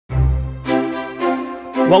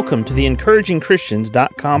Welcome to the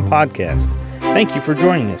EncouragingChristians.com podcast. Thank you for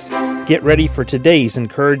joining us. Get ready for today's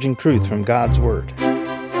encouraging truth from God's Word.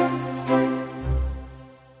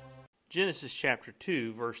 Genesis chapter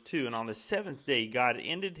 2, verse 2, And on the seventh day God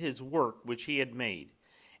ended his work which he had made,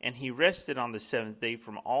 and he rested on the seventh day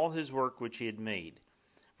from all his work which he had made.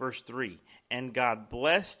 Verse 3, And God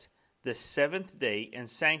blessed the seventh day and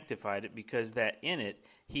sanctified it, because that in it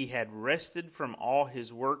he had rested from all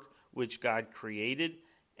his work which God created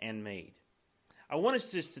and made. I want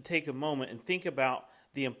us just to take a moment and think about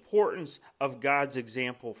the importance of God's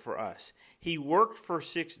example for us. He worked for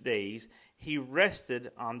 6 days. He rested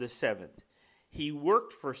on the seventh. He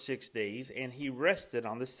worked for 6 days and he rested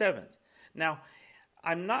on the seventh. Now,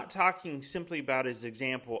 I'm not talking simply about his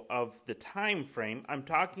example of the time frame. I'm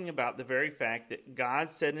talking about the very fact that God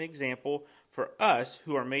set an example for us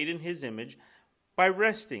who are made in his image by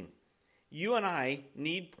resting. You and I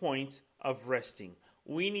need points of resting.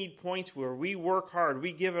 We need points where we work hard,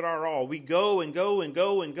 we give it our all, we go and go and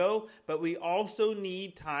go and go, but we also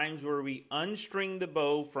need times where we unstring the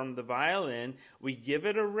bow from the violin, we give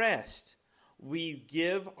it a rest. We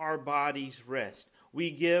give our bodies rest. We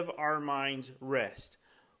give our minds rest.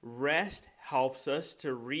 Rest helps us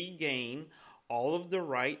to regain all of the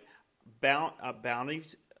right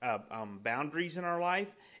boundaries in our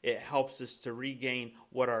life. It helps us to regain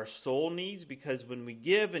what our soul needs, because when we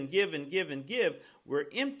give and give and give and give, we're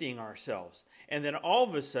emptying ourselves. And then all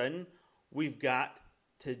of a sudden, we've got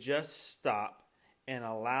to just stop and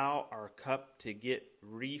allow our cup to get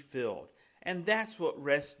refilled. And that's what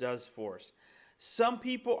rest does for us. Some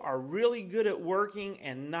people are really good at working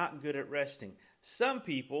and not good at resting. Some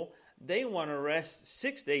people, they want to rest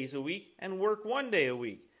 6 days a week and work 1 day a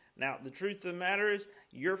week. Now, the truth of the matter is,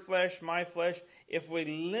 your flesh, my flesh, if we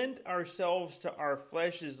lent ourselves to our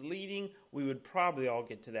flesh's leading, we would probably all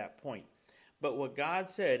get to that point. But what God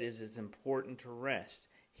said is it's important to rest.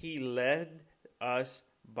 He led us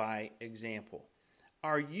by example.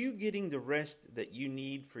 Are you getting the rest that you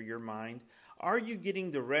need for your mind? Are you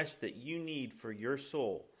getting the rest that you need for your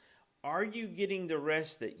soul? Are you getting the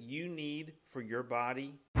rest that you need for your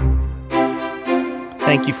body?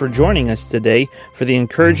 Thank you for joining us today for the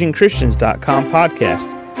EncouragingChristians.com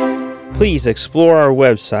podcast. Please explore our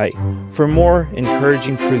website for more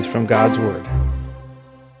encouraging truths from God's Word.